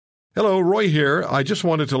Hello, Roy here. I just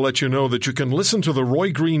wanted to let you know that you can listen to The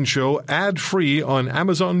Roy Green Show ad-free on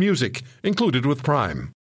Amazon Music, included with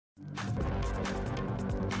Prime.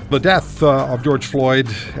 The death of George Floyd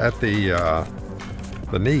at the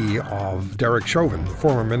knee of Derek Chauvin,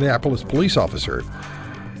 former Minneapolis police officer.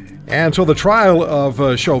 And so the trial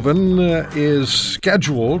of Chauvin is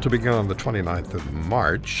scheduled to begin on the 29th of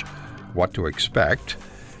March. What to expect?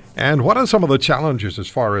 And what are some of the challenges as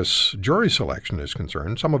far as jury selection is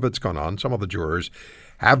concerned? Some of it's gone on. Some of the jurors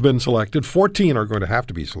have been selected. 14 are going to have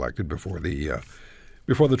to be selected before the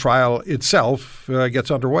trial itself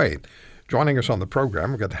gets underway. Joining us on the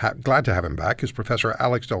program, we're glad to have him back, is Professor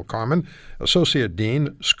Alex Del Carmen, Associate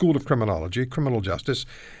Dean, School of Criminology, Criminal Justice,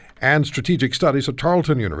 and Strategic Studies at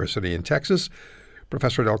Tarleton University in Texas.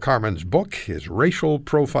 Professor Del Carmen's book is Racial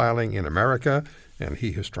Profiling in America, and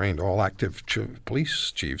he has trained all active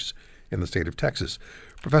police chiefs in the state of Texas.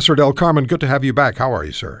 Professor Del Carmen, good to have you back. How are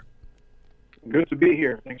you, sir? Good to be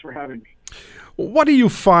here. Thanks for having me. What do you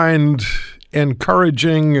find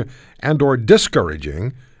encouraging and or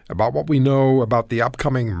discouraging about what we know about the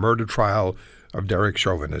upcoming murder trial of Derek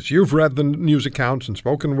Chauvin? As you've read the news accounts and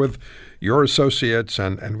spoken with your associates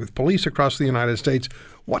and with police across the United States,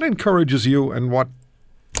 what encourages you and what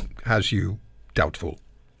has you doubtful?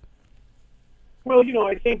 Well,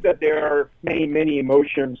 I think that there are many, many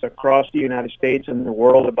emotions across the United States and the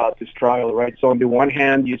world about this trial, right? So on the one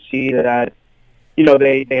hand, you see that,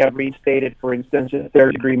 they have reinstated, for instance, a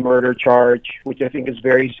third-degree murder charge, which I think is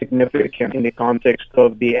very significant in the context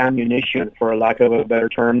of the ammunition, for lack of a better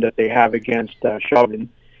term, that they have against Chauvin.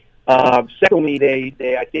 Secondly,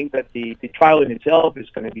 I think that the trial in itself is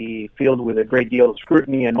going to be filled with a great deal of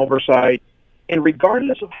scrutiny and oversight. And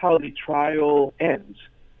regardless of how the trial ends,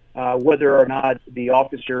 whether or not the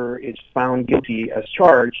officer is found guilty as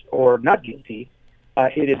charged or not guilty,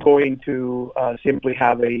 it is going to simply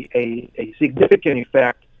have a significant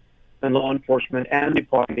effect on law enforcement and the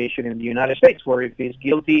population in the United States, where if he's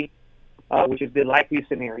guilty, which is the likely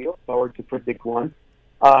scenario, if I were to predict one,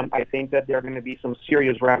 I think that there are going to be some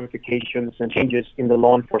serious ramifications and changes in the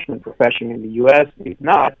law enforcement profession in the U.S. If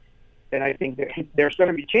not, then I think there's going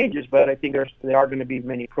to be changes, but I think there are going to be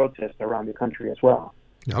many protests around the country as well.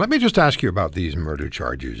 Now, let me just ask you about these murder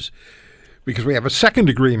charges, because we have a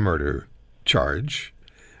second-degree murder charge.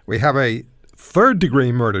 We have a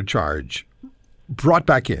third-degree murder charge brought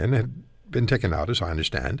back in, had been taken out, as I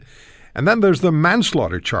understand. And then there's the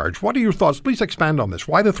manslaughter charge. What are your thoughts? Please expand on this.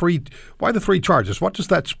 Why the three charges? What does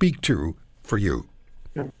that speak to for you?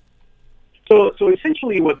 So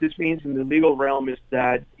essentially what this means in the legal realm is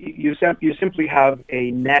that you simply have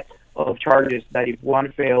a net of charges that if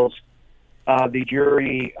one fails, the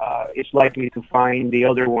jury is likely to find the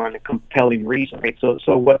other one a compelling reason, right? So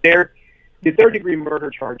the third-degree murder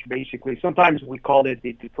charge, basically, sometimes we call it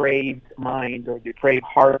the depraved mind or depraved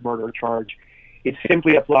heart murder charge. It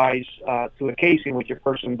simply applies to a case in which a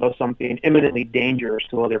person does something imminently dangerous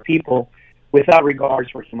to other people without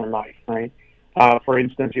regards for human life, right? For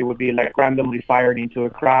instance, it would be like randomly firing into a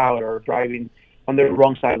crowd or driving on the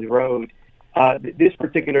wrong side of the road. This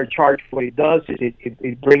particular charge, what it does is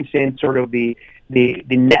it brings in sort of the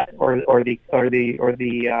net or the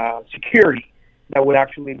security that would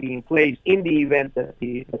actually be in place in the event that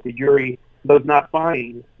the jury does not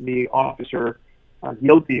find the officer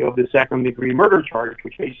guilty of the second-degree murder charge,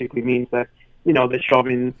 which basically means that that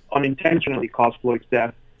Chauvin unintentionally caused Floyd's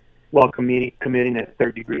death while committing a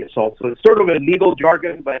third-degree assault. So it's sort of a legal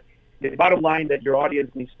jargon, but the bottom line that your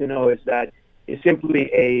audience needs to know is that it's simply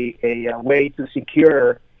a way to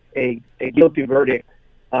secure a guilty verdict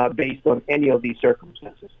based on any of these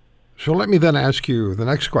circumstances. So let me then ask you, the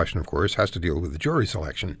next question, of course, has to deal with the jury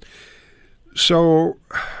selection. So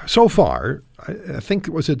far, I think,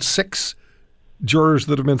 was it 6 jurors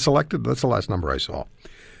that have been selected? That's the last number I saw.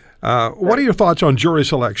 What are your thoughts on jury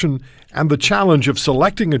selection and the challenge of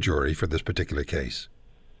selecting a jury for this particular case?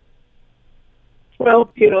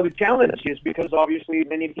 Well, the challenge is because obviously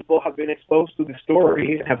many people have been exposed to the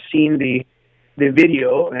story, have seen the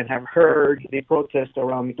video, and have heard the protests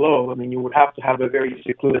around the globe. I mean, you would have to have a very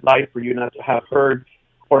secluded life for you not to have heard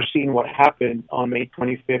or seen what happened on May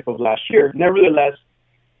 25th of last year. Nevertheless,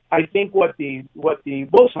 I think what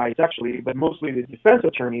both sides actually, but mostly the defense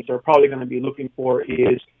attorneys are probably going to be looking for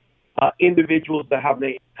is individuals that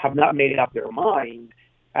have not made up their mind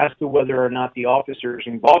as to whether or not the officers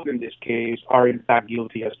involved in this case are in fact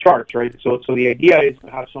guilty as charged, right? So the idea is to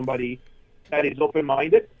have somebody that is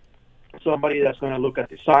open-minded, somebody that's going to look at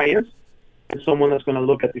the science, and someone that's going to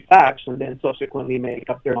look at the facts and then subsequently make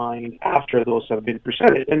up their mind after those have been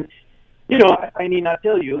presented. And I need not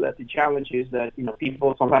tell you that the challenge is that,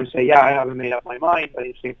 people sometimes say, yeah, I haven't made up my mind, but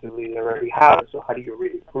instinctively they already have. So how do you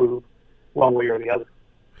really prove one way or the other?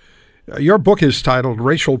 Your book is titled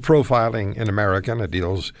Racial Profiling in America, and it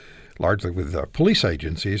deals largely with police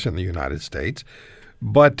agencies in the United States.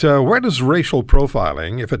 But where does racial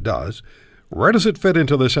profiling, if it does, where does it fit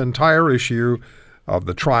into this entire issue of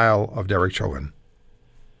the trial of Derek Chauvin?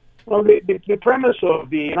 Well, the premise of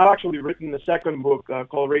I've actually written the second book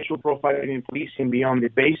called Racial Profiling in Policing Beyond the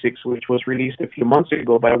Basics, which was released a few months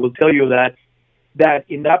ago. But I will tell you that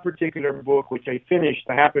in that particular book, which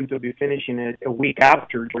I happened to be finishing it a week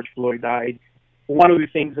after George Floyd died. One of the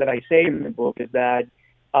things that I say in the book is that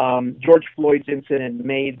George Floyd's incident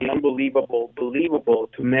made the unbelievable believable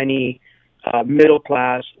to many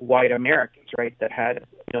middle-class white Americans, right, that had,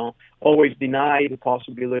 always denied the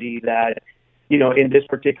possibility that, in this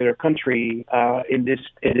particular country, in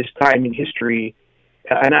this time in history,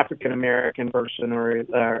 an African American person or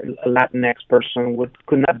a Latinx person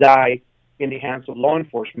could not die in the hands of law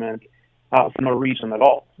enforcement for no reason at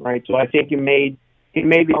all, right? So I think it made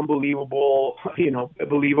the unbelievable,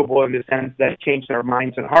 believable in the sense that it changed our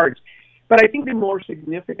minds and hearts. But I think the more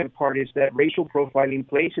significant part is that racial profiling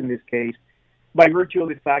plays in this case by virtue of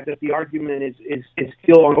the fact that the argument is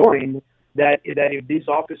still ongoing that if these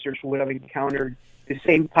officers would have encountered the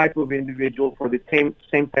same type of individual for the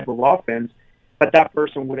same type of offense, but that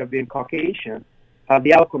person would have been Caucasian,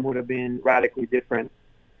 the outcome would have been radically different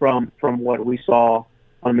from what we saw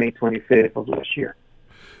on May 25th of last year.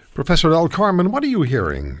 Professor Del Carmen, what are you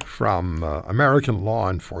hearing from American law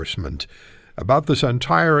enforcement about this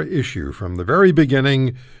entire issue from the very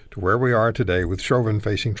beginning to where we are today with Chauvin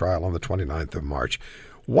facing trial on the 29th of March?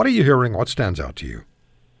 What are you hearing? What stands out to you?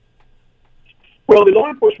 Well, the law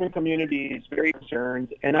enforcement community is very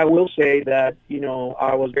concerned, and I will say that,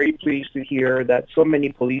 I was very pleased to hear that so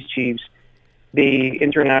many police chiefs, the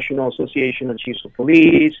International Association of Chiefs of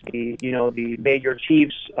Police, the major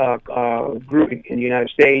chiefs group in the United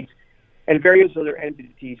States, and various other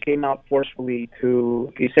entities came out forcefully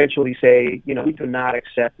to essentially say, we do not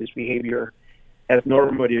accept this behavior as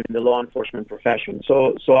normative in the law enforcement profession.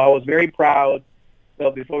 So I was very proud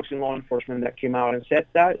of the folks in law enforcement that came out and said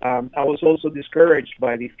that. I was also discouraged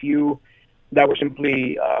by the few that were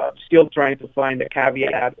simply still trying to find a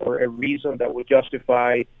caveat or a reason that would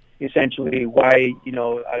justify essentially why,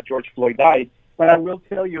 George Floyd died. But I will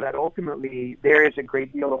tell you that ultimately there is a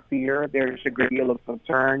great deal of fear, there is a great deal of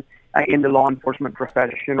concern in the law enforcement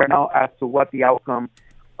profession right now as to what the outcome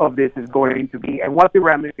of this is going to be and what the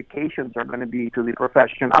ramifications are going to be to the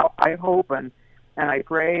profession. I hope and I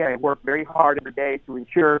pray, I work very hard every day to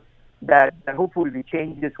ensure that hopefully the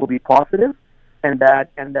changes will be positive and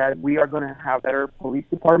that we are going to have better police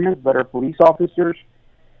departments, better police officers,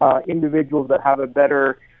 individuals that have a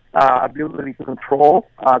better ability to control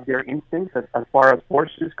their instincts as far as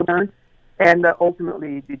force is concerned, and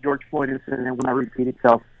ultimately the George Floyd incident will not repeat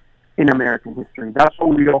itself in American history. That's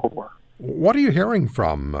what we all hope for. What are you hearing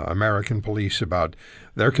from American police about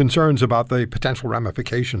their concerns about the potential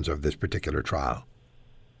ramifications of this particular trial?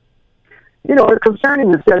 They're concerned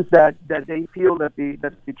in the sense that they feel that the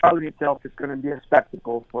trial in itself is going to be a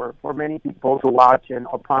spectacle for many people to watch and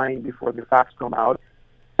opine before the facts come out.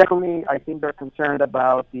 Secondly, I think they're concerned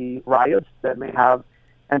about the riots that may have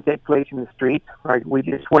and take place in the streets. Right, we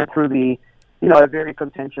just went through a very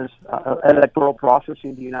contentious electoral process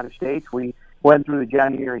in the United States. We went through the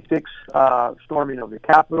January 6th storming of the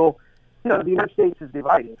Capitol. The United States is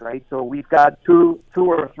divided, right? So we've got two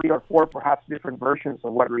or three or four perhaps different versions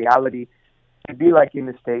of what reality should be like in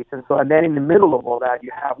the States. And then in the middle of all that,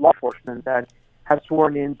 you have law enforcement that has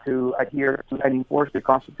sworn in to adhere to and enforce the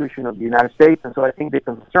Constitution of the United States. And so I think the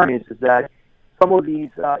concern is that some of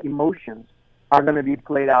these emotions are going to be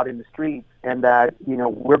played out in the streets, and that,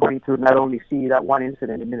 we're going to not only see that one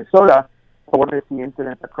incident in Minnesota, but we're going to see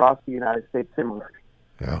incidents across the United States similarly.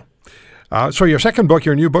 Yeah. So your second book,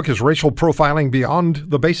 your new book, is Racial Profiling Beyond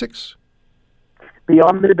the Basics?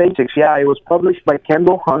 Beyond the Basics, yeah. It was published by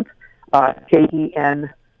Kendall Hunt,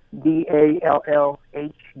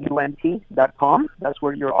 KENDALLHUNT.com. That's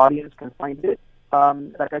where your audience can find it.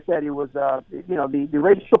 Like I said, it was, the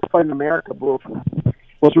Racial Profiling in America book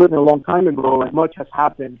was written a long time ago, and much has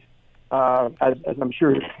happened, as I'm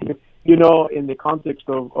sure in the context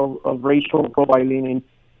of racial profiling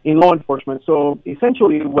in law enforcement. So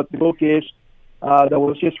essentially what the book is, that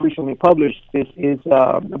was just recently published, is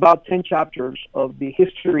about 10 chapters of the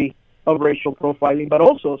history of racial profiling, but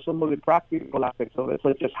also some of the practical aspects of it,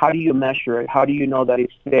 such as how do you measure it, how do you know that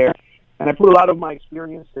it's there. And I put a lot of my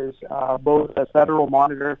experiences, both as federal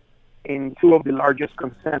monitor in two of the largest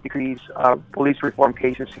consent decrees police reform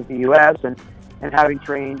cases in the U.S. and having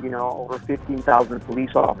trained, over 15,000 police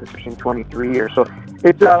officers in 23 years. So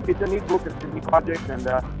it's a neat book, it's a neat project, and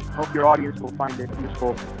hope your audience will find it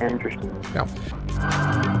useful and interesting. Yeah.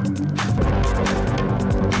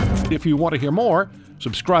 If you want to hear more,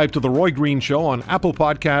 subscribe to The Roy Green Show on Apple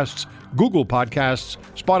Podcasts, Google Podcasts,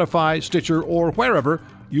 Spotify, Stitcher, or wherever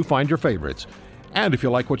you find your favorites. And if you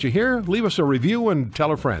like what you hear, leave us a review and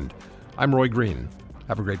tell a friend. I'm Roy Green.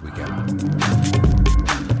 Have a great weekend.